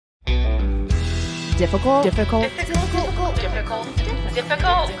Difficult.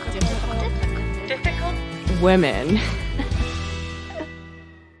 Women.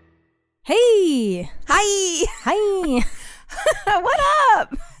 Hey. Hi. What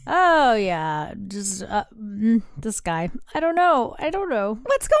up? Oh yeah, just this guy. I don't know.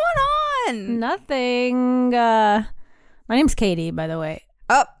 What's going on? Nothing. My name's Katy, by the way.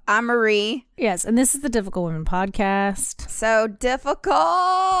 Oh, I'm Marie. Yes, and this is the Difficult Women podcast. So difficult.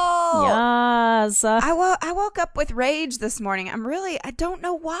 Yes. I woke up with rage this morning. I don't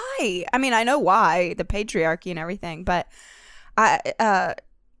know why. I mean, I know why, the patriarchy and everything, but I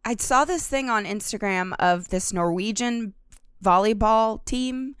saw this thing on Instagram of this Norwegian volleyball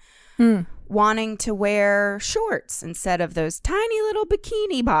team wanting to wear shorts instead of those tiny little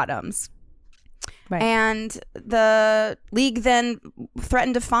bikini bottoms. Right. And the league then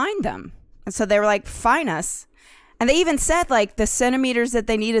threatened to fine them. And so they were like, fine us. And they even said like the centimeters that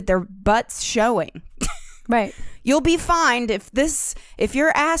they needed, their butts showing. Right. You'll be fined if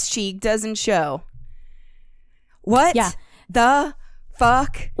your ass cheek doesn't show. What the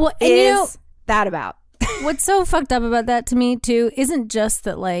fuck is that about? What's so fucked up about that to me too isn't just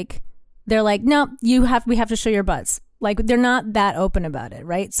that like they're like, no, we have to show your butts. Like they're not that open about it,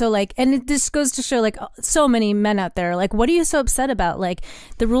 right? So like, and it just goes to show like so many men out there, like, what are you so upset about? Like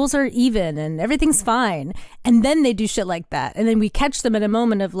the rules are even and everything's fine. And then they do shit like that. And then we catch them at a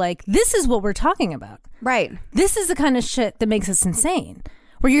moment of like, this is what we're talking about. Right. This is the kind of shit that makes us insane.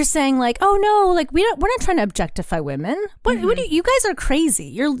 Where you're saying like, oh no, like we're not trying to objectify women. What do you guys are crazy.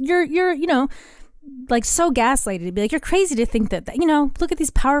 You're you know, like so gaslighted to be like, you're crazy to think that, you know, look at these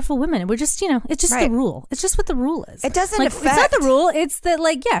powerful women. We're just, you know, it's just the rule. It's just what the rule is. It doesn't like, affect. It's not the rule. It's that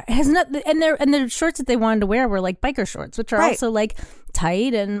like, yeah, it has not. And the shorts that they wanted to wear were like biker shorts, which are also like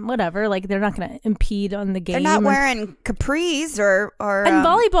tight and whatever. Like they're not going to impede on the game. They're not wearing capris or and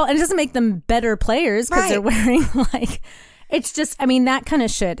volleyball, and it doesn't make them better players because they're wearing like. It's just, I mean, that kind of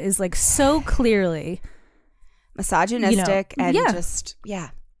shit is like so clearly misogynistic, you know, and just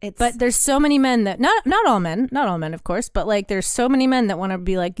But there's so many men that not all men, of course, but like there's so many men that want to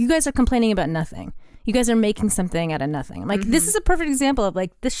be like, you guys are complaining about nothing. You guys are making something out of nothing. I'm like, this is a perfect example of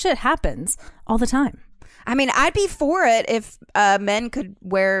like, this shit happens all the time. I mean, I'd be for it if men could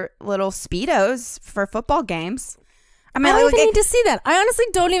wear little Speedos for football games. I mean, I don't even need to see that. I honestly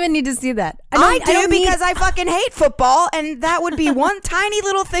don't even need to see that. I do because I fucking hate football, and that would be one tiny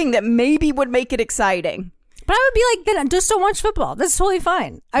little thing that maybe would make it exciting. But I would be like, then just don't watch football. That's totally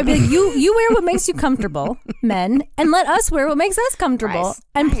fine. I'd be like, you wear what makes you comfortable, men, and let us wear what makes us comfortable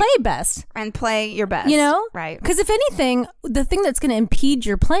and play best. And play your best. You know? Right. Because if anything, the thing that's going to impede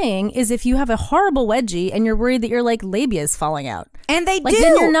your playing is if you have a horrible wedgie and you're worried that your like labia is falling out. And they like, do.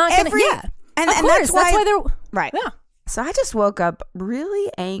 Then you're not going to, And that's why they're, right. Yeah. So I just woke up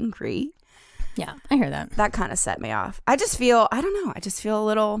really angry. Yeah, I hear that. That kind of set me off. I just feel a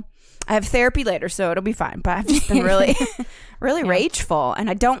little, I have therapy later, so it'll be fine. But I've just been really, really rageful. And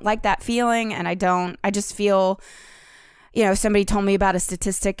I don't like that feeling. And I just feel, you know, somebody told me about a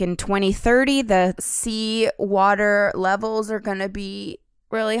statistic in 2030, the sea water levels are going to be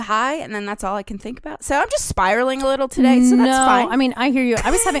really high, and then that's all I can think about. So I'm just spiraling a little today, so that's fine. I mean, I hear you.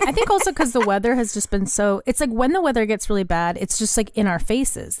 I think also because the weather has just been so, it's like when the weather gets really bad, it's just like in our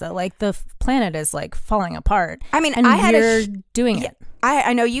faces that like the planet is like falling apart. I mean, and you're doing it.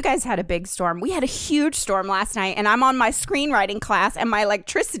 I know you guys had a big storm. We had a huge storm last night, and I'm on my screenwriting class, and my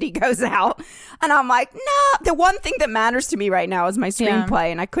electricity goes out, and I'm like, no, the one thing that matters to me right now is my screenplay,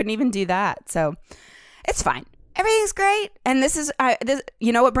 and I couldn't even do that. So it's fine. Everything's great. And this is,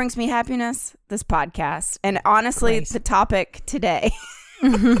 you know what brings me happiness? This podcast. And honestly, the topic today.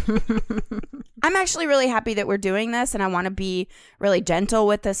 I'm actually really happy that we're doing this, and I want to be really gentle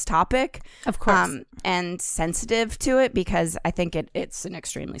with this topic. Of course. And sensitive to it, because I think it's an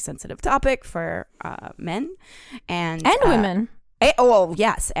extremely sensitive topic for men. And women. Well,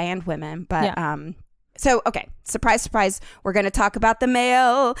 yes, and women. But so, okay, surprise, surprise, we're going to talk about the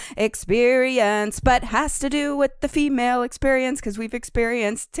male experience, but has to do with the female experience because we've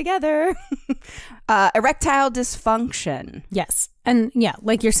experienced together erectile dysfunction. Yes. And yeah,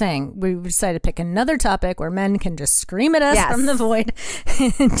 like you're saying, we decided to pick another topic where men can just scream at us from the void.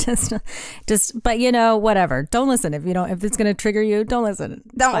 But you know, whatever. Don't listen if it's going to trigger you. Don't listen.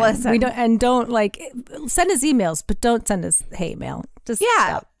 Don't listen. Don't like send us emails, but don't send us hate mail. Just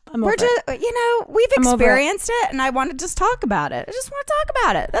stop. We're just, you know, we've experienced it, and I want to just talk about it. I just want to talk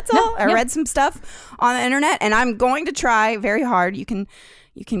about it. That's all. I read some stuff on the internet, and I'm going to try very hard. You can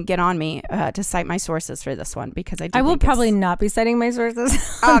get on me to cite my sources for this one, because I will probably not be citing my sources.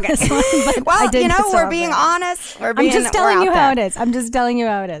 Okay. Well, you know, we're being honest. I'm just telling you how it is.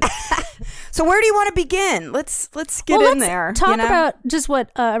 So where do you want to begin? Let's get in there. Talk about just what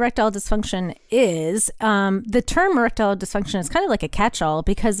erectile dysfunction is. The term erectile dysfunction is kind of like a catch-all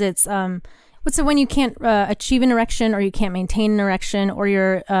because it's what's it when you can't achieve an erection or you can't maintain an erection, or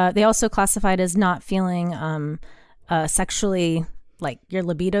you're they also classify it as not feeling sexually, like your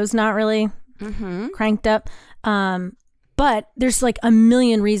libido's not really cranked up. But there's like a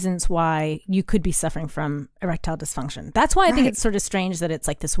million reasons why you could be suffering from erectile dysfunction. That's why I think it's sort of strange that it's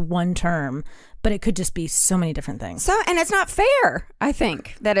like this one term, but it could just be so many different things. So, and it's not fair, I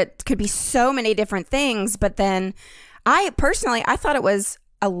think, that it could be so many different things. But then I thought it was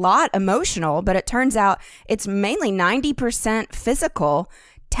a lot emotional, but it turns out it's mainly 90% physical,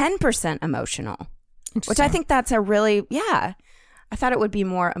 10% emotional, which I think that's a really, I thought it would be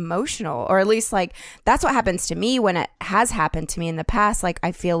more emotional, or at least like that's what happens to me when it has happened to me in the past. Like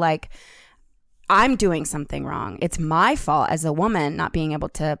I feel like I'm doing something wrong. It's my fault as a woman not being able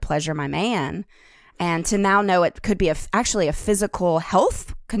to pleasure my man. And to now know it could be actually a physical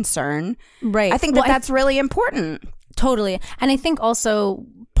health concern. Right. I think that's really important. Totally. And I think also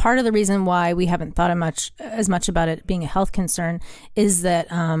part of the reason why we haven't thought as much about it being a health concern is that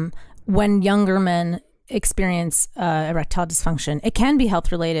when younger men experience erectile dysfunction, it can be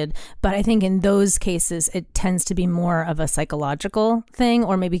health related, but I think in those cases it tends to be more of a psychological thing,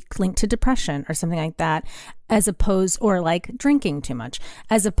 or maybe linked to depression or something like that, as opposed, or like drinking too much,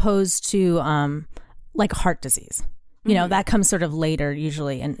 as opposed to like heart disease. You know, that comes sort of later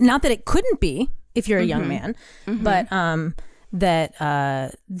usually, and not that it couldn't be if you're a young man, but that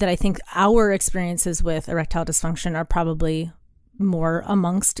I think our experiences with erectile dysfunction are probably more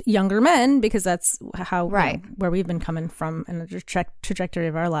amongst younger men, because that's how where we've been coming from in the trajectory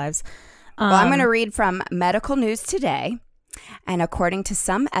of our lives. Well, I'm going to read from Medical News Today, and according to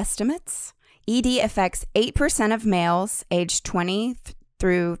some estimates, ED affects 8% of males aged 20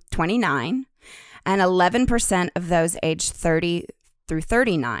 through 29, and 11% of those aged 30 through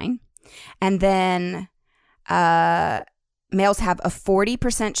 39, and then males have a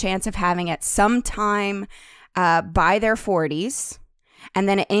 40% chance of having it sometime by their 40s, and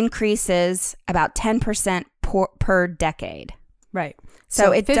then it increases about 10% per decade. Right.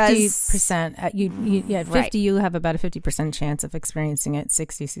 So it 50%, does. At 50, you have about a 50% chance of experiencing it.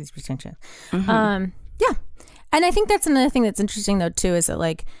 60% chance. Yeah. And I think that's another thing that's interesting though too, is that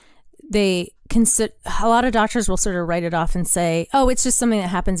like they consider, a lot of doctors will sort of write it off and say, oh, it's just something that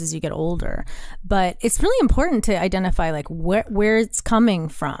happens as you get older. But it's really important to identify like where it's coming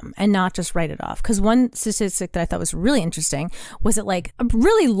from and not just write it off. Because one statistic that I thought was really interesting was that like a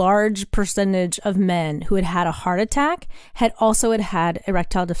really large percentage of men who had had a heart attack had had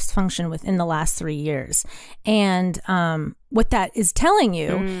erectile dysfunction within the last 3 years. And what that is telling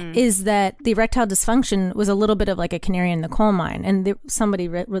you is that the erectile dysfunction was a little bit of like a canary in the coal mine. And somebody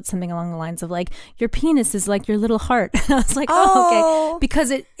wrote something along the lines of like, your penis is like your little heart. And I was like, oh, okay.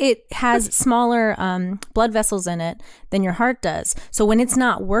 Because it has smaller blood vessels in it than your heart does. So when it's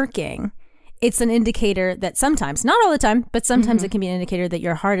not working, it's an indicator that sometimes, not all the time, but sometimes it can be an indicator that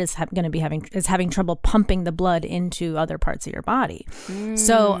your heart is going to be having trouble pumping the blood into other parts of your body.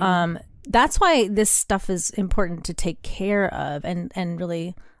 So that's why this stuff is important to take care of and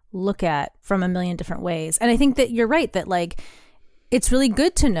really look at from a million different ways. And I think that you're right that like it's really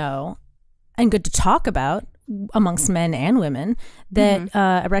good to know and good to talk about amongst men and women that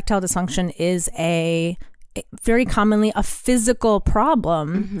erectile dysfunction is very commonly a physical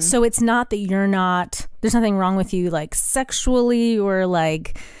problem. So it's not that there's nothing wrong with you like sexually or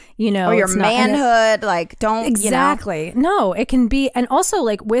like, you know, or your manhood, like don't exactly. You know. No, it can be. And also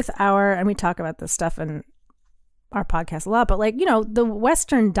like and we talk about this stuff in our podcast a lot, but like, you know, the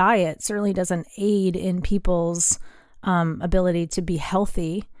Western diet certainly doesn't aid in people's ability to be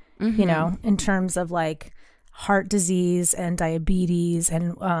healthy, you know, in terms of like heart disease and diabetes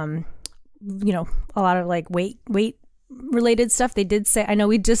and, you know, a lot of like weight related stuff. They did say, I know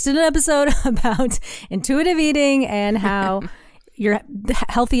we just did an episode about intuitive eating and how you're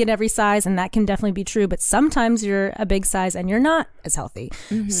healthy in every size, and that can definitely be true, but sometimes you're a big size and you're not as healthy.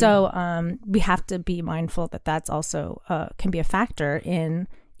 So we have to be mindful that that's also can be a factor in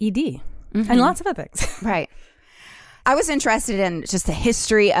ED and lots of other things. Right. I was interested in just the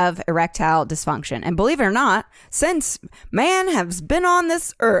history of erectile dysfunction. And believe it or not, since man has been on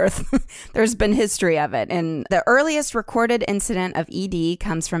this earth, there's been history of it. And the earliest recorded incident of ED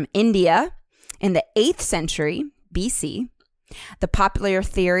comes from India in the 8th century BC. The popular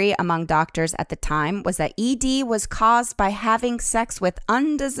theory among doctors at the time was that ED was caused by having sex with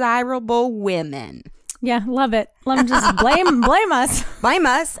undesirable women. Yeah, love it. Just blame us. Blame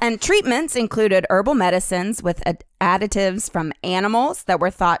us. And treatments included herbal medicines with additives from animals that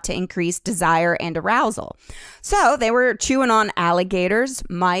were thought to increase desire and arousal. So they were chewing on alligators,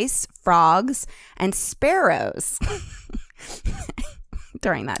 mice, frogs, and sparrows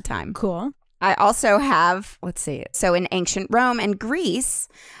during that time. Cool. I also have, let's see. So in ancient Rome and Greece,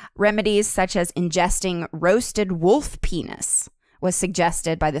 remedies such as ingesting roasted wolf penis was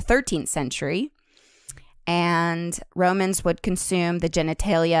suggested by the 13th century. And Romans would consume the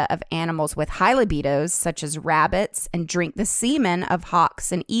genitalia of animals with high libidos, such as rabbits, and drink the semen of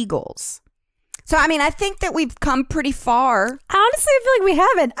hawks and eagles. So, I mean, I think that we've come pretty far. Honestly, I feel like we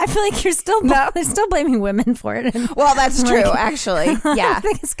haven't. I feel like you're still blaming women for it. Well, that's true, actually. Yeah. I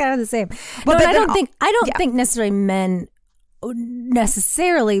think it's kind of the same. But I don't think necessarily men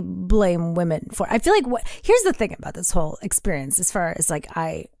necessarily blame women for it. I feel like here's the thing about this whole experience as far as like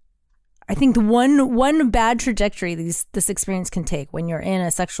I think the one bad trajectory this experience can take when you're in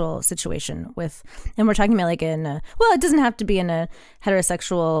a sexual situation with, and we're talking about like it doesn't have to be in a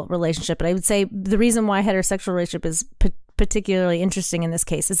heterosexual relationship, but I would say the reason why heterosexual relationship is particularly interesting in this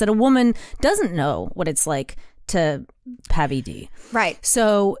case is that a woman doesn't know what it's like to have ED. Right.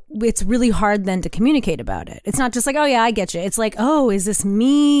 So it's really hard then to communicate about it. It's not just like, oh yeah, I get you. It's like, oh, is this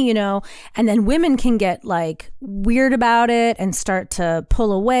me? You know, and then women can get like weird about it and start to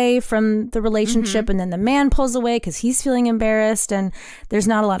pull away from the relationship. And then the man pulls away because he's feeling embarrassed and there's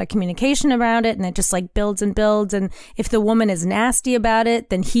not a lot of communication around it. And it just like builds and builds. And if the woman is nasty about it,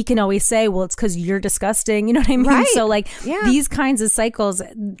 then he can always say, well, it's because you're disgusting. You know what I mean? Right. So like these kinds of cycles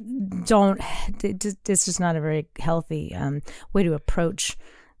it's just not a very healthy way to approach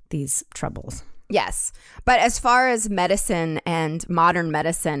these troubles. Yes. But as far as medicine and modern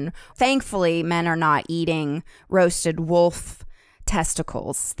medicine, thankfully, men are not eating roasted wolf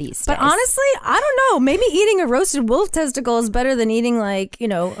testicles these days. But honestly, I don't know. Maybe eating a roasted wolf testicle is better than eating like,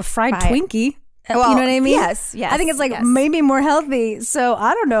 a fried Twinkie. Well, you know what I mean? Yes. I think it's like maybe more healthy. So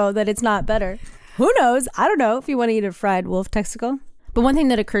I don't know that it's not better. Who knows? I don't know if you want to eat a fried wolf testicle. But one thing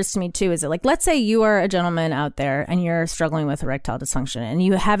that occurs to me too is that, like, let's say you are a gentleman out there and you're struggling with erectile dysfunction and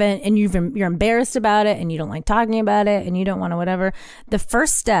you're embarrassed about it and you don't like talking about it and you don't want to whatever. The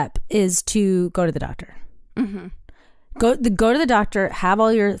first step is to go to the doctor. Mm-hmm. Go to the doctor, have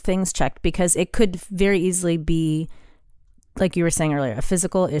all your things checked, because it could very easily be, like you were saying earlier, a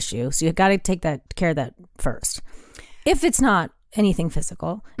physical issue. So you've got to take care of that first. If it's not anything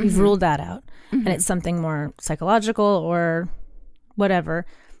physical, you've ruled that out, and it's something more psychological or whatever,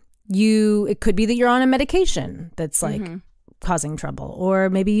 it could be that you're on a medication that's like causing trouble, or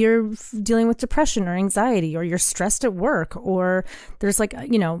maybe you're dealing with depression or anxiety, or you're stressed at work, or there's like,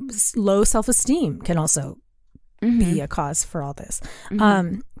 low self-esteem can also be a cause for all this.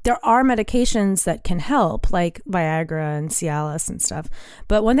 There are medications that can help, like Viagra and Cialis and stuff.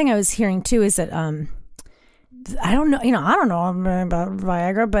 But one thing I was hearing too is that I don't know about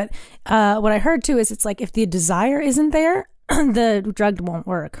Viagra, but what I heard too is it's like if the desire isn't there, the drug won't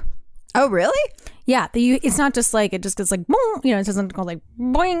work. Oh, really? Yeah. It's not just like it just goes like boom, it doesn't go like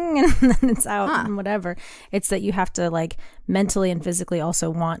boing and then it's out and whatever. It's that you have to like mentally and physically also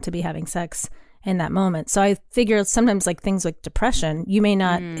want to be having sex in that moment. So I figure sometimes like things like depression, it may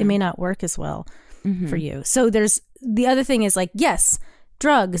not work as well for you. So there's the other thing is like, yes,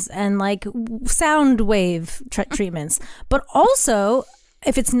 drugs and like sound wave treatments, but also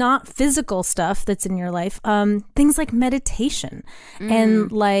if it's not physical stuff that's in your life, things like meditation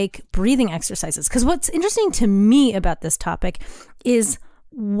and like breathing exercises. Because what's interesting to me about this topic is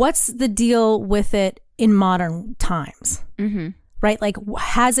what's the deal with it in modern times, right? Like,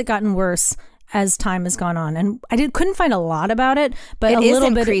 has it gotten worse as time has gone on? And I couldn't find a lot about it, but it a little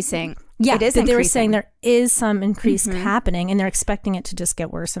bit increasing. Yeah, it is they were increasing. saying there is some increase happening, and they're expecting it to just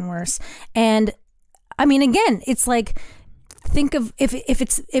get worse and worse. And I mean, again, it's like, think of if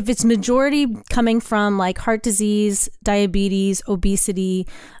it's majority coming from like heart disease, diabetes, obesity,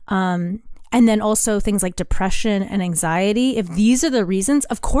 and then also things like depression and anxiety. If these are the reasons,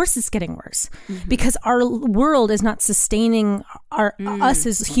 of course it's getting worse because our world is not sustaining us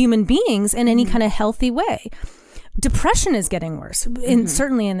as human beings in any kind of healthy way. Depression is getting worse,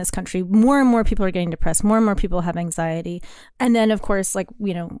 certainly in this country. More and more people are getting depressed. More and more people have anxiety. And then, of course, like,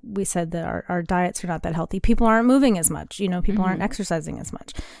 we said that our diets are not that healthy. People aren't moving as much. People aren't exercising as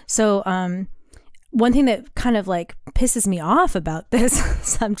much. So one thing that kind of like pisses me off about this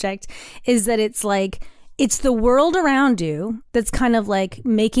subject is that it's like, it's the world around you that's kind of like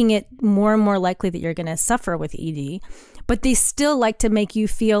making it more and more likely that you're going to suffer with ED. But they still like to make you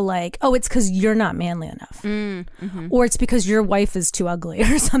feel like, oh, it's because you're not manly enough. Or it's because your wife is too ugly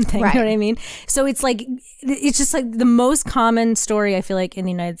or something. Right. You know what I mean? So it's like, it's just like the most common story, I feel like, in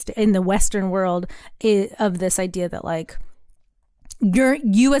the United States, in the Western world, of this idea that like,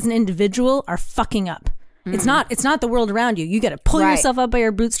 you as an individual are fucking up. It's not the world around you. You got to pull yourself up by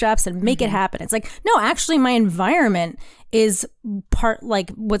your bootstraps and make it happen. It's like, no, actually my environment is part, like,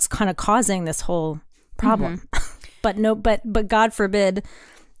 what's kind of causing this whole problem. But God forbid,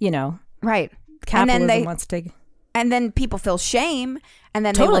 you know, capitalism wants to take. And then people feel shame, and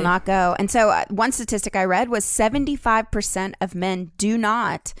then they will not go. And so one statistic I read was 75% of men do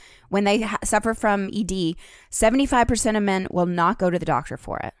not, when they suffer from ED, 75% of men will not go to the doctor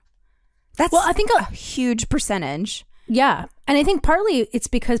for it. That's I think a huge percentage. Yeah. And I think partly it's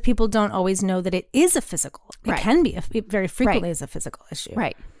because people don't always know that it is a physical. It can be. It very frequently is a physical issue.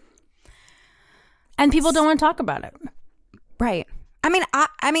 Right. And people don't want to talk about it. Right. I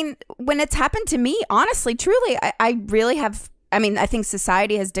mean, when it's happened to me, honestly, truly, I really have. I mean, I think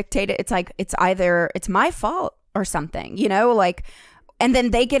society has dictated. It's like it's either it's my fault or something, you know, like, and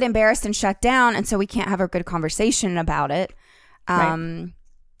then they get embarrassed and shut down, and so we can't have a good conversation about it.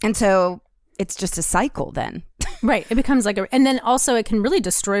 And so it's just a cycle then. Right. It becomes like and then also it can really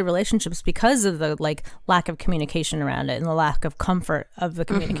destroy relationships because of the like lack of communication around it and the lack of comfort of the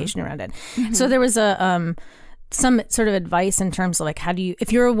communication around it. So there was some sort of advice in terms of like, how do you,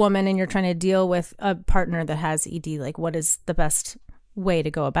 if you're a woman and you're trying to deal with a partner that has ED, like what is the best way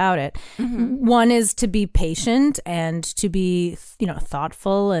to go about it? One is to be patient and to be, you know,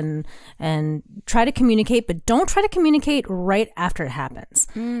 thoughtful and try to communicate, but don't try to communicate right after it happens.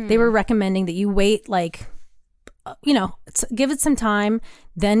 They were recommending that you wait, like, you know, give it some time,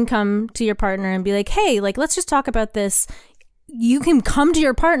 then come to your partner and be like, hey, like, let's just talk about this. You can come to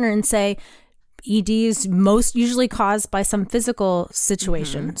your partner and say, ED is most usually caused by some physical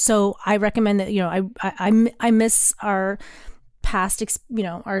situation. So I recommend that, you know, I miss our past, you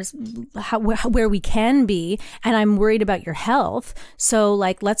know, where we can be, and I'm worried about your health. So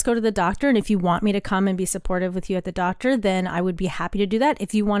like, let's go to the doctor. And if you want me to come and be supportive with you at the doctor, then I would be happy to do that.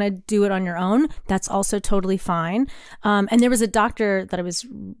 If you want to do it on your own, that's also totally fine. And there was a doctor that I was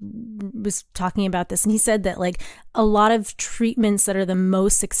talking about this, and he said that like a lot of treatments that are the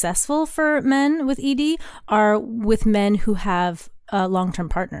most successful for men with ED are with men who have long-term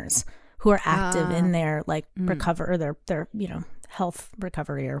partners who are active in their like recover, or their you know, health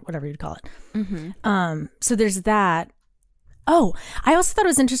recovery, or whatever you'd call it. So there's that. Oh, I also thought it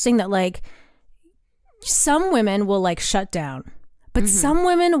was interesting that like some women will like shut down, but some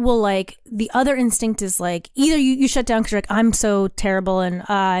women will like, the other instinct is like, either you shut down because you're like, I'm so terrible and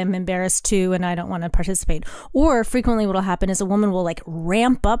I'm embarrassed too and I don't want to participate. Or frequently what'll happen is a woman will like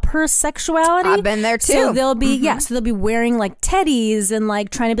ramp up her sexuality. I've been there too. So they'll be, so they'll be wearing like teddies and like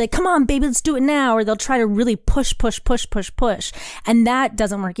trying to be like, come on, baby, let's do it now. Or they'll try to really push. And that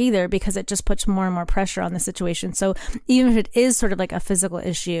doesn't work either, because it just puts more and more pressure on the situation. So even if it is sort of like a physical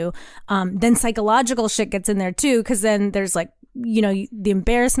issue, then psychological shit gets in there too, because then there's like, you know, the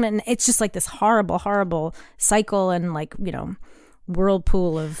embarrassment, and it's just like this horrible cycle and like, you know,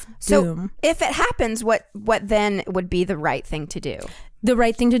 whirlpool of doom. So if it happens, what then would be the right thing to do? The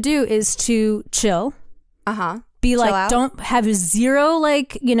right thing to do is to chill. Be like, out. Don't have zero,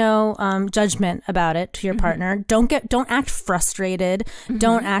 like, you know, judgment about it to your partner. Don't act frustrated.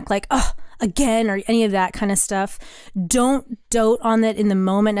 Don't act like, oh, again, or any of that kind of stuff. Don't dote on it in the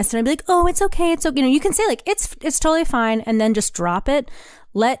moment necessarily. Be like, oh, it's okay. It's okay. You know, you can say like, it's totally fine, and then just drop it.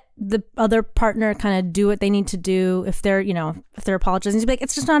 Let the other partner kind of do what they need to do. If they're, you know, if they're apologizing, be like,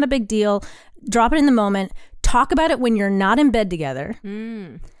 it's just not a big deal. Drop it in the moment. Talk about it when you're not in bed together.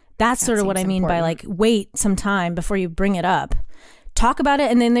 That's sort of what I mean by like, wait some time before you bring it up. Talk about it.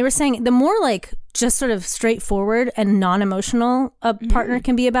 And then they were saying the more like just sort of straightforward and non-emotional a partner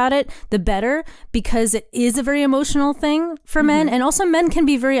can be about it, the better, because it is a very emotional thing for men. And also men can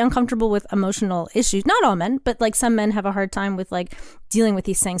be very uncomfortable with emotional issues. Not all men, but like some men have a hard time with like dealing with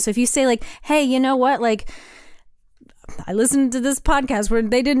these things. So if you say like, hey, you know what, like, I listened to this podcast where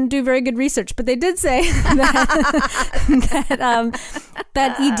they didn't do very good research, but they did say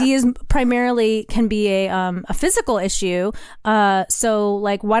that ED is primarily can be a physical issue. So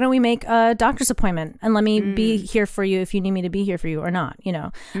like, why don't we make a doctor's appointment and let me be here for you if you need me to be here for you or not, you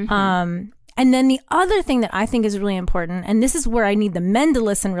know? And then the other thing that I think is really important, and this is where I need the men to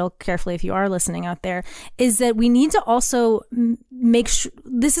listen real carefully if you are listening out there, is that we need to also make sure,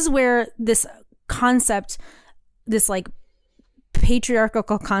 this is where this concept, this like patriarchal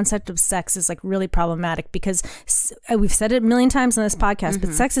concept of sex is like really problematic because we've said it a million times on this podcast,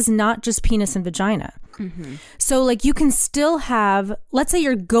 but sex is not just penis and vagina. So like you can still have, let's say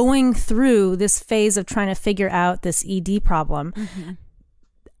you're going through this phase of trying to figure out this ED problem.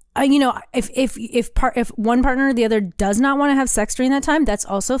 You know, if one partner or the other does not want to have sex during that time, that's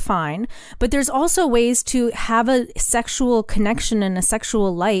also fine. But there's also ways to have a sexual connection and a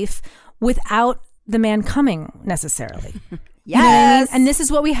sexual life without the man coming necessarily. Yes. You know what I mean? And this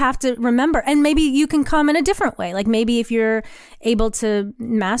is what we have to remember. And maybe you can come in a different way. Like maybe if you're able to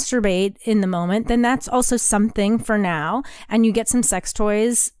masturbate in the moment, then that's also something for now. And you get some sex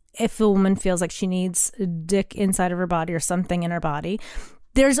toys if a woman feels like she needs a dick inside of her body or something in her body.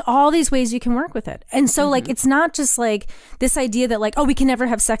 There's all these ways you can work with it. And so like, it's not just like this idea that like, oh, we can never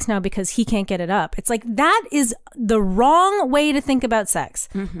have sex now because he can't get it up. It's like, that is the wrong way to think about sex.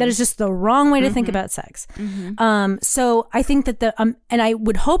 That is just the wrong way to think about sex. So I think that and I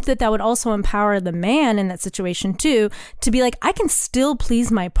would hope that that would also empower the man in that situation too, to be like, I can still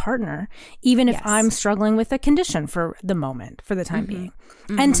please my partner, even if I'm struggling with a condition for the moment, for the time being.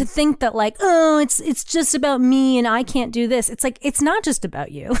 And to think that like, oh, it's just about me and I can't do this. It's like, it's not just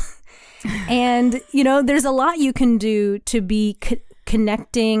about you. And, you know, there's a lot you can do to be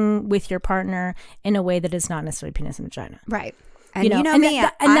connecting with your partner in a way that is not necessarily penis and vagina. Right. And you know me,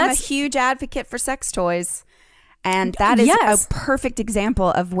 I'm a huge advocate for sex toys. And that is a perfect example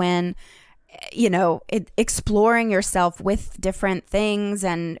of when, you know, exploring yourself with different things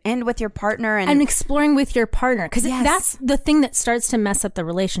and with your partner and exploring with your partner, because that's the thing that starts to mess up the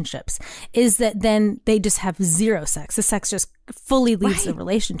relationships, is that then they just have zero sex. The sex just fully leaves the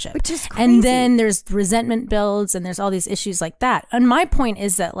relationship, which is crazy. And then there's resentment builds and there's all these issues like that. And my point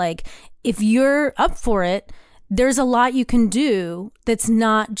is that like, if you're up for it, there's a lot you can do that's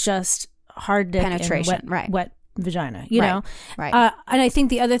not just hard dick penetration, and wet vagina, you know? Right. And I think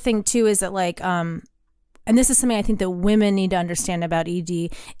the other thing too is that like, and this is something I think that women need to understand about ED,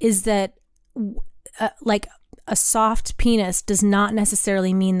 is that like a soft penis does not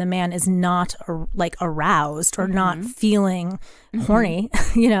necessarily mean the man is not like aroused or not feeling horny,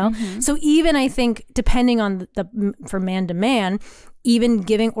 you know? So even I think depending on from man to man, even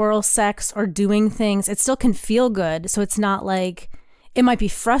giving oral sex or doing things, it still can feel good. So it's not like, it might be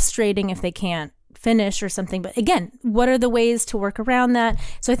frustrating if they can't finish or something, but again, what are the ways to work around that?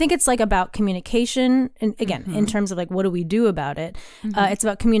 So I think it's like about communication, and again, in terms of like, what do we do about it? It's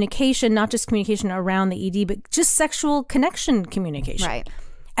about communication, not just communication around the ED, but just sexual connection communication, right?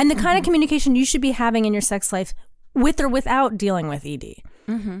 And the kind of communication you should be having in your sex life with or without dealing with ED.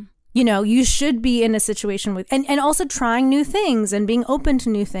 You know, you should be in a situation with, and also trying new things and being open to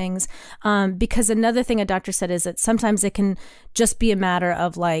new things, because another thing a doctor said is that sometimes it can just be a matter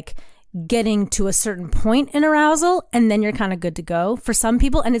of like getting to a certain point in arousal and then you're kind of good to go for some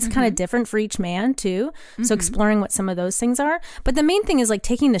people, and it's kind of different for each man too. So exploring what some of those things are, but the main thing is like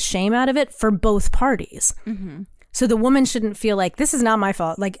taking the shame out of it for both parties. So the woman shouldn't feel like this is not my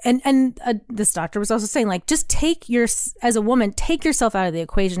fault. Like, and this doctor was also saying like, just as a woman, take yourself out of the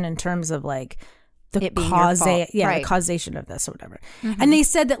equation in terms of like the causation of this or whatever. And they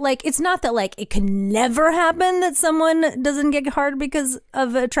said that like, it's not that like it can never happen that someone doesn't get hard because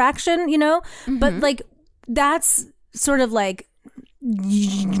of attraction, you know, but like that's sort of like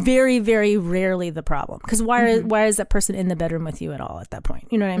very, very rarely the problem, because why is that person in the bedroom with you at all at that point?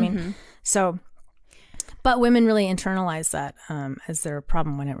 You know what I mean? So, but women really internalize that as their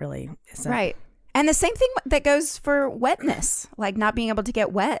problem when it really isn't. Right. And the same thing that goes for wetness, like not being able to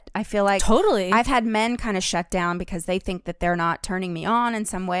get wet. I feel like totally. I've had men kind of shut down because they think that they're not turning me on in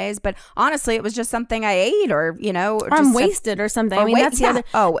some ways. But honestly, it was just something I ate, or, you know, or I'm wasted or something. I mean, that's the other.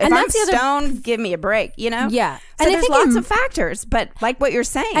 Oh, if I'm stoned, give me a break, you know? Yeah. So and there's lots of factors, but like what you're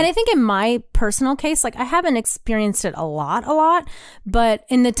saying. And I think in my personal case, like I haven't experienced it a lot, but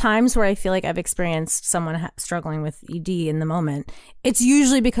in the times where I feel like I've experienced someone struggling with ED in the moment, it's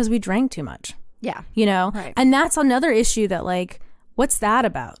usually because we drank too much. Yeah. You know? Right. And that's another issue that like, what's that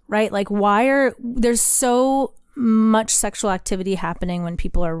about? Right? Like there's so much sexual activity happening when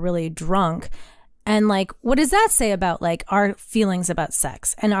people are really drunk. And like, what does that say about like our feelings about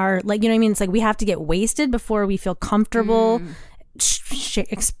sex and our, like, you know what I mean? It's like we have to get wasted before we feel comfortable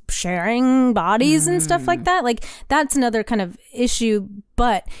sharing bodies and stuff like that. Like that's another kind of issue,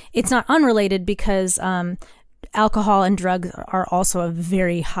 but it's not unrelated, because alcohol and drugs are also a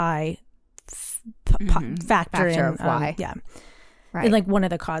very high factor in of why. Right. And like one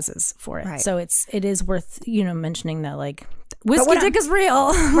of the causes for it. Right. So it is worth, you know, mentioning that like whiskey dick is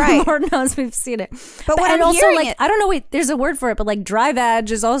real. Right. Lord knows we've seen it. But what I'm also hearing like, I don't know, there's a word for it, but like dry vag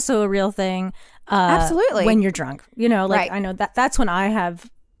is also a real thing. Absolutely. when you're drunk. You know, like Right. I know that's when I have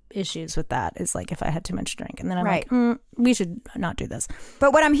issues with that, is like if I had too much drink, and then I'm Right. like, we should not do this.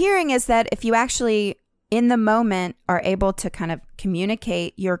 But what I'm hearing is that if you actually in the moment are able to kind of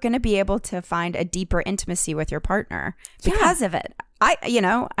communicate, you're going to be able to find a deeper intimacy with your partner because of it.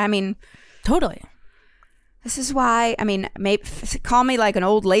 I mean, Totally. this is why, I mean, maybe call me like an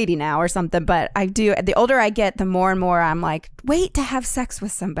old lady now or something, but I do. The older I get, the more and more I'm like, wait to have sex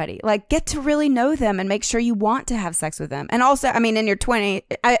with somebody. Like, get to really know them and make sure you want to have sex with them. And also, I mean, in your 20s,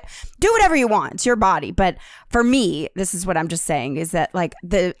 do whatever you want. It's your body. But for me, this is what I'm just saying, is that like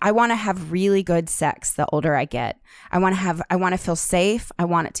I want to have really good sex the older I get. I want to feel safe. I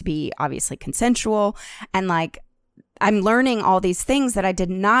want it to be obviously consensual, and like, I'm learning all these things that I did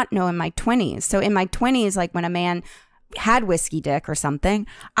not know in my 20s. So in my 20s, like when a man had whiskey dick or something,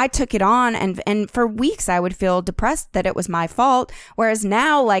 I took it on, and for weeks I would feel depressed that it was my fault. Whereas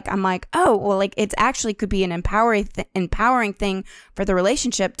now, like, I'm like, oh, well, like it actually could be an empowering thing for the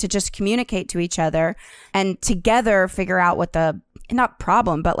relationship to just communicate to each other and together figure out what the, not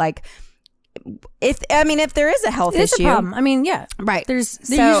problem, but like, if there is a health It's issue, a problem. I mean, yeah, right. It's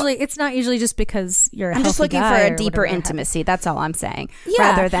not usually just because you're a I'm just healthy looking guy for a or deeper whatever. intimacy. That's all I'm saying. Yeah.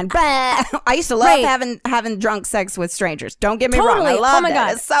 Rather than, I used to love having drunk sex with strangers. Don't get me wrong. I love oh my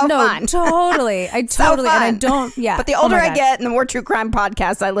God. it. It's so fun. Totally. I So totally, and I fun. don't, yeah. But the older I get and the more true crime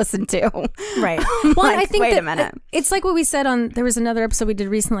podcasts I listen to. Right. I'm Well, like, I think wait that a minute. it's like what we said there was another episode we did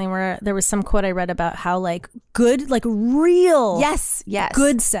recently where there was some quote I read about how like good, like real Yes.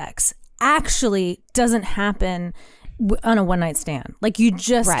 good sex actually doesn't happen on a one-night stand. Like you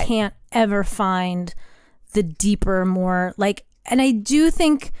just can't ever find the deeper, more like, and I do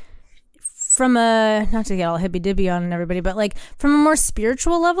think from a, not to get all hippy-dippy on everybody, but like from a more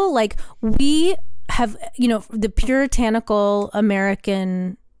spiritual level, like we have, you know, the puritanical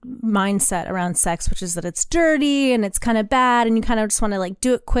American mindset around sex, which is that it's dirty and it's kind of bad and you kind of just want to like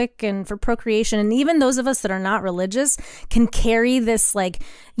do it quick and for procreation. And even those of us that are not religious can carry this like,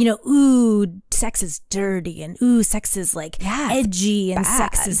 you know, ooh, sex is dirty, and ooh, sex is like edgy, and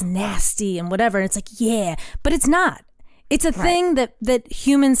sex is nasty and whatever. And it's like, yeah, but it's not. It's a thing that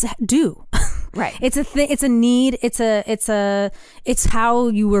humans do. Right. It's a thing. It's a need. It's how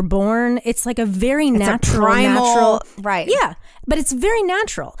you were born. It's like a very natural, primal, right. Yeah. But it's very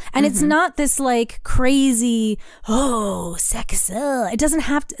natural. And it's not this like crazy, sex. It doesn't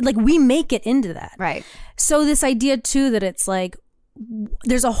have to, like, we make it into that. Right. So this idea too that it's like,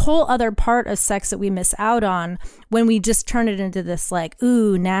 there's a whole other part of sex that we miss out on when we just turn it into this like,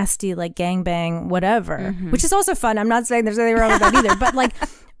 ooh, nasty, like gangbang, whatever, which is also fun. I'm not saying there's anything wrong with that either, but like,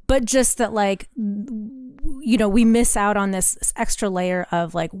 but just that like, you know, we miss out on this extra layer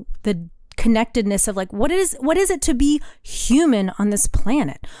of like the connectedness of like, what is it to be human on this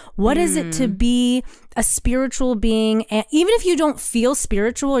planet? What is it to be a spiritual being? And even if you don't feel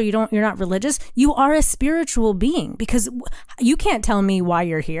spiritual or you're not religious, you are a spiritual being, because you can't tell me why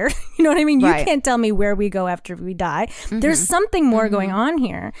you're here. You know what I mean? You can't tell me where we go after we die. There's something more going on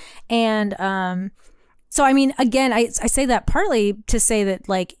here. And, so, I mean, again, I say that partly to say that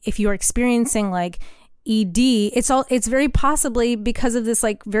like, if you're experiencing like ED, it's very possibly because of this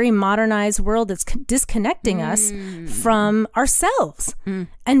like very modernized world that's disconnecting us from ourselves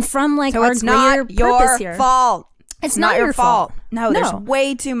and from like So our it's greater not your purpose here. fault. It's not your fault. No, there's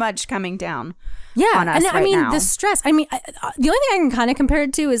way too much coming down. Yeah, on us and right I mean now. the stress. I mean, the only thing I can kind of compare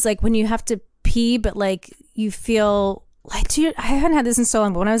it to is like when you have to pee, but like you feel. Like, dude, I haven't had this in so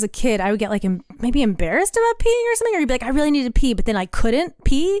long, but when I was a kid, I would get like maybe embarrassed about peeing or something, or you'd be like, I really need to pee, but then I couldn't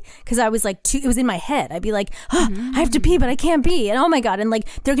pee because I was like, it was in my head. I'd be like, I have to pee, but I can't pee, and oh my God, and like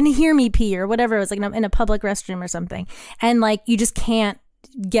they're gonna hear me pee or whatever. It was like in a public restroom or something, and like you just can't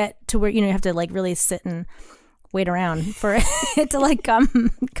get to where, you know, you have to like really sit and wait around for it to like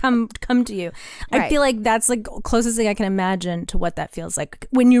come to you. I feel like that's like closest thing I can imagine to what that feels like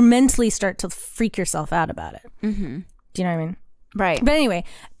when you mentally start to freak yourself out about it. Do you know what I mean? Right. But anyway,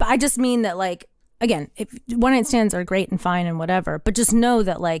 I just mean that like, again, if one night stands are great and fine and whatever, but just know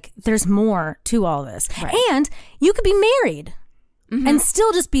that like there's more to all this. Right. And you could be married and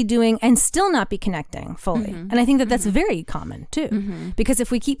still just be doing and still not be connecting fully. And I think that that's very common too. Because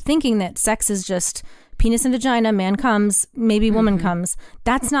if we keep thinking that sex is just penis and vagina, man comes, maybe woman comes,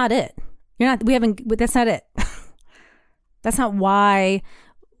 that's not it. That's not it. That's not why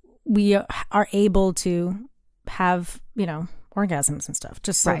we are able to have, you know, orgasms and stuff,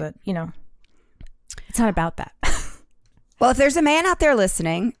 just so that, you know, it's not about that. Well, if there's a man out there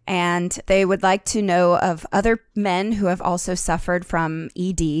listening and they would like to know of other men who have also suffered from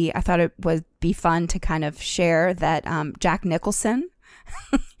ED, I thought it would be fun to kind of share that Jack Nicholson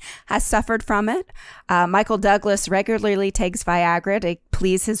has suffered from it. Michael Douglas regularly takes Viagra to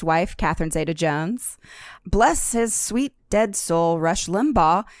please his wife, Catherine Zeta-Jones. Bless his sweet dead soul, Rush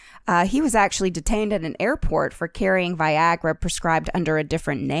Limbaugh. He was actually detained at an airport for carrying Viagra prescribed under a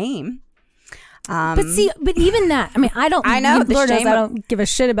different name. But even that, I mean, I don't give a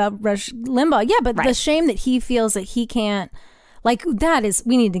shit about Rush Limbaugh. Yeah, but the shame that he feels that he can't, like,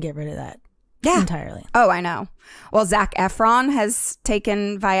 we need to get rid of that. Yeah. Entirely. Oh, I know. Well, Zac Efron has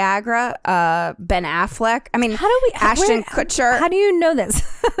taken Viagra. Ben Affleck. I mean, Ashton Kutcher. How do you know this?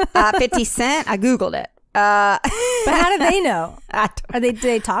 50 Cent. I Googled it. But how do they know? Did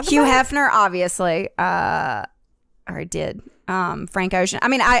they talk Hugh about Hefner, obviously. Or I did. Frank Ocean. I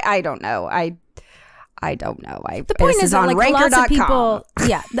mean, I don't know. I don't know. The point is that, like, lots of people. Ranker.com.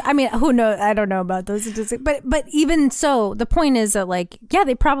 Yeah, I mean, who knows? I don't know about those statistics, but even so, the point is that, like, yeah,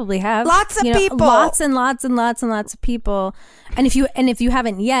 they probably have lots of people, lots and lots and lots and lots of people, and if you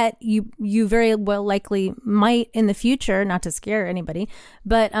haven't yet, you very well likely might in the future. Not to scare anybody,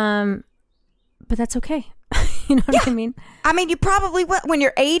 but that's okay. You know what I mean? I mean, you probably will when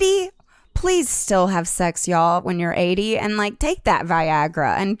you're 80. Please still have sex, y'all, when you're 80, and, like, take that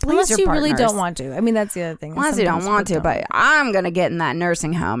Viagra and please unless your you partners. really don't want to. I mean, that's the other thing. Unless you don't want to, but I'm gonna get in that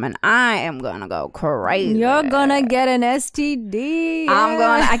nursing home and I am gonna go crazy. You're gonna get an STD.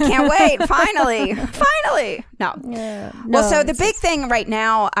 I can't wait. Finally. No. Yeah. Well, so the big thing right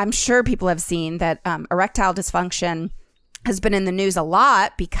now, I'm sure people have seen that erectile dysfunction has been in the news a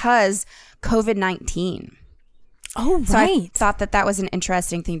lot because COVID-19. Oh, right. So I thought that was an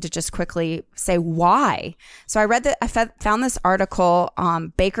interesting thing to just quickly say why. So I found this article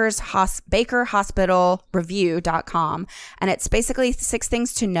on bakerhospitalreview.com, and it's basically 6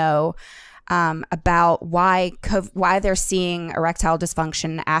 things to know about why they're seeing erectile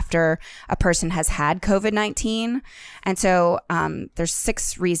dysfunction after a person has had COVID-19. And so there's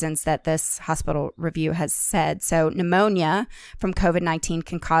 6 reasons that this hospital review has said. So pneumonia from COVID-19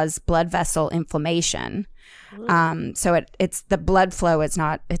 can cause blood vessel inflammation. So it's the blood flow.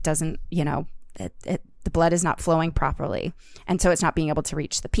 The blood is not flowing properly. And so it's not being able to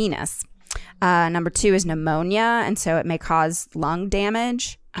reach the penis. Number 2 is pneumonia. And so it may cause lung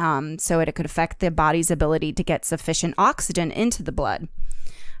damage. So it could affect the body's ability to get sufficient oxygen into the blood,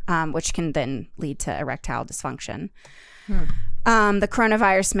 which can then lead to erectile dysfunction. The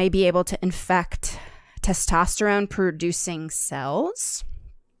coronavirus may be able to infect testosterone producing cells.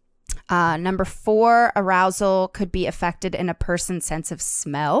 Number 4, arousal could be affected in a person's sense of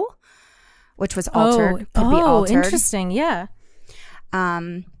smell, which was altered. Could be altered. Interesting. Yeah.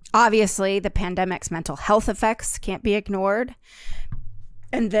 Obviously, the pandemic's mental health effects can't be ignored.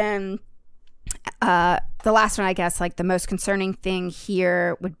 And then the last one, I guess, like the most concerning thing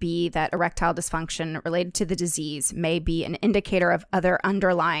here would be that erectile dysfunction related to the disease may be an indicator of other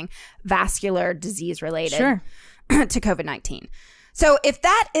underlying vascular disease related to COVID-19. So if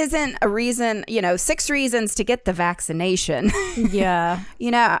that isn't a reason, 6 reasons to get the vaccination. Yeah.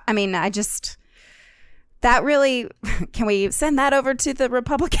 I mean, that really, can we send that over to the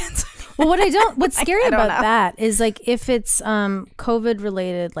Republicans? Well, what's scary about that is, like, if it's COVID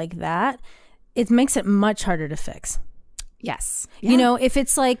related like that, it makes it much harder to fix. Yes. Yeah. If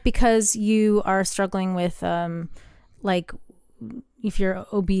it's like because you are struggling with like if you're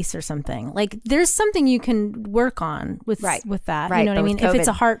obese or something, like there's something you can work on with that. Right. You know what I mean? If it's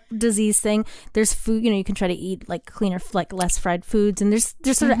a heart disease thing, there's food, you can try to eat like cleaner, like less fried foods, and there's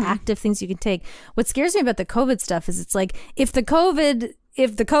sort of active things you can take. What scares me about the COVID stuff is it's like if the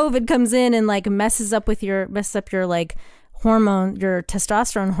COVID comes in and like messes up your like hormone, your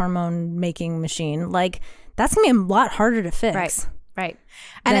testosterone hormone making machine, like that's gonna be a lot harder to fix. Right.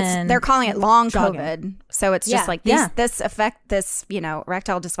 And they're calling it long COVID. So it's just like this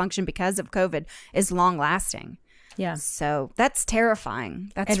erectile dysfunction because of COVID is long lasting. Yeah. So that's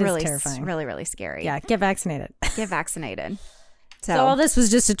terrifying. That's really terrifying. Really, really scary. Yeah. Get vaccinated. Get vaccinated. So all this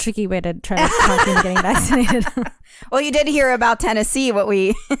was just a tricky way to try to talk you into getting vaccinated. Well, you did hear about Tennessee.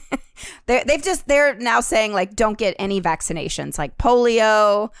 They're now saying, like, don't get any vaccinations, like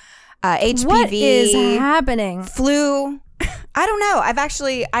polio, HPV. What is happening? Flu. I don't know.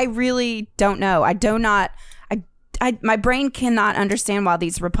 I really don't know. My brain cannot understand why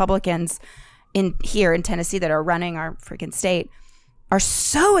these Republicans here in Tennessee that are running our freaking state are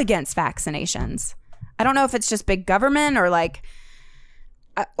so against vaccinations. I don't know if it's just big government or like,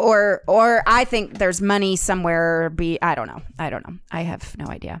 or I think there's money somewhere. I don't know. I have no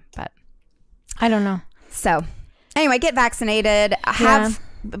idea, but I don't know. So anyway, get vaccinated.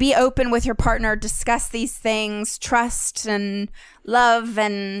 Be open with your partner, discuss these things, trust and love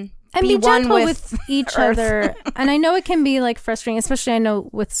and And be gentle with each other. And I know it can be like frustrating, especially I know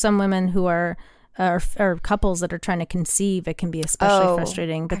with some women who are or couples that are trying to conceive, it can be especially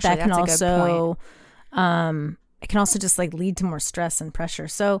frustrating. But actually, that can also it can also just like lead to more stress and pressure.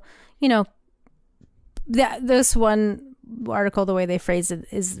 So, you know, this one article, the way they phrase it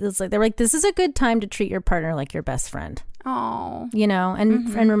is like, they're like, this is a good time to treat your partner like your best friend. Oh, you know,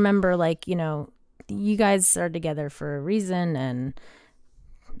 and remember, like, you know, you guys are together for a reason, and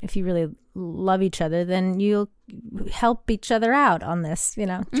if you really love each other, then you'll help each other out on this, you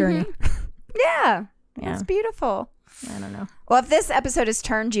know, journey. Yeah, that's beautiful. I don't know. Well, if this episode has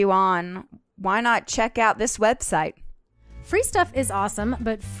turned you on, why not check out this website? Free stuff is awesome,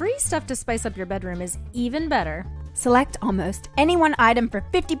 but free stuff to spice up your bedroom is even better. Select almost any one item for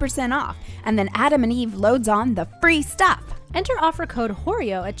 50% off, and then Adam and Eve loads on the free stuff. Enter offer code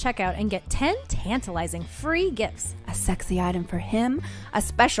HORIO at checkout and get 10 tantalizing free gifts. A sexy item for him, a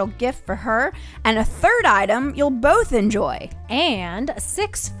special gift for her, and a third item you'll both enjoy. And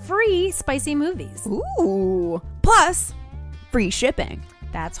 6 free spicy movies. Ooh! Plus, free shipping.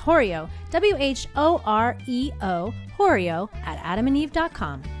 That's HORIO, WHOREO, HORIO at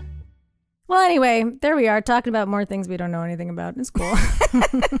adamandeve.com. Well, anyway, there we are talking about more things we don't know anything about. It's cool.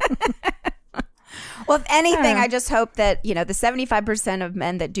 Well, if anything, I just hope that, you know, the 75% of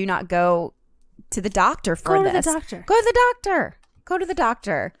men that do not go to the doctor for this. Go to the doctor. Go to the doctor. Go to the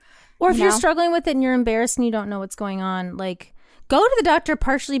doctor. Or if you're struggling with it and you're embarrassed and you don't know what's going on, like, go to the doctor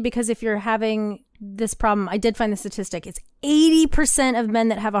partially because if you're having this problem, I did find the statistic, it's 80% of men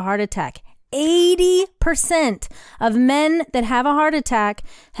that have a heart attack. 80% of men that have a heart attack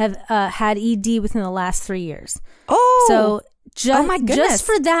have had ED within the last 3 years. Oh, so my goodness. Just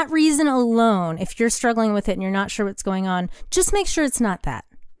for that reason alone, if you're struggling with it and you're not sure what's going on, just make sure it's not that.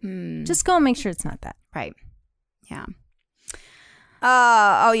 Just go and make sure it's not that. Right. Yeah.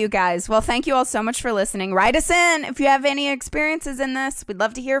 Oh, you guys. Well, thank you all so much for listening. Write us in if you have any experiences in this. We'd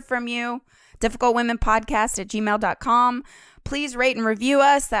love to hear from you. difficultwomenpodcast@gmail.com. Please rate and review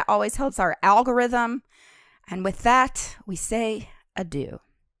us. That always helps our algorithm. And with that, we say adieu.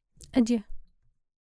 Adieu.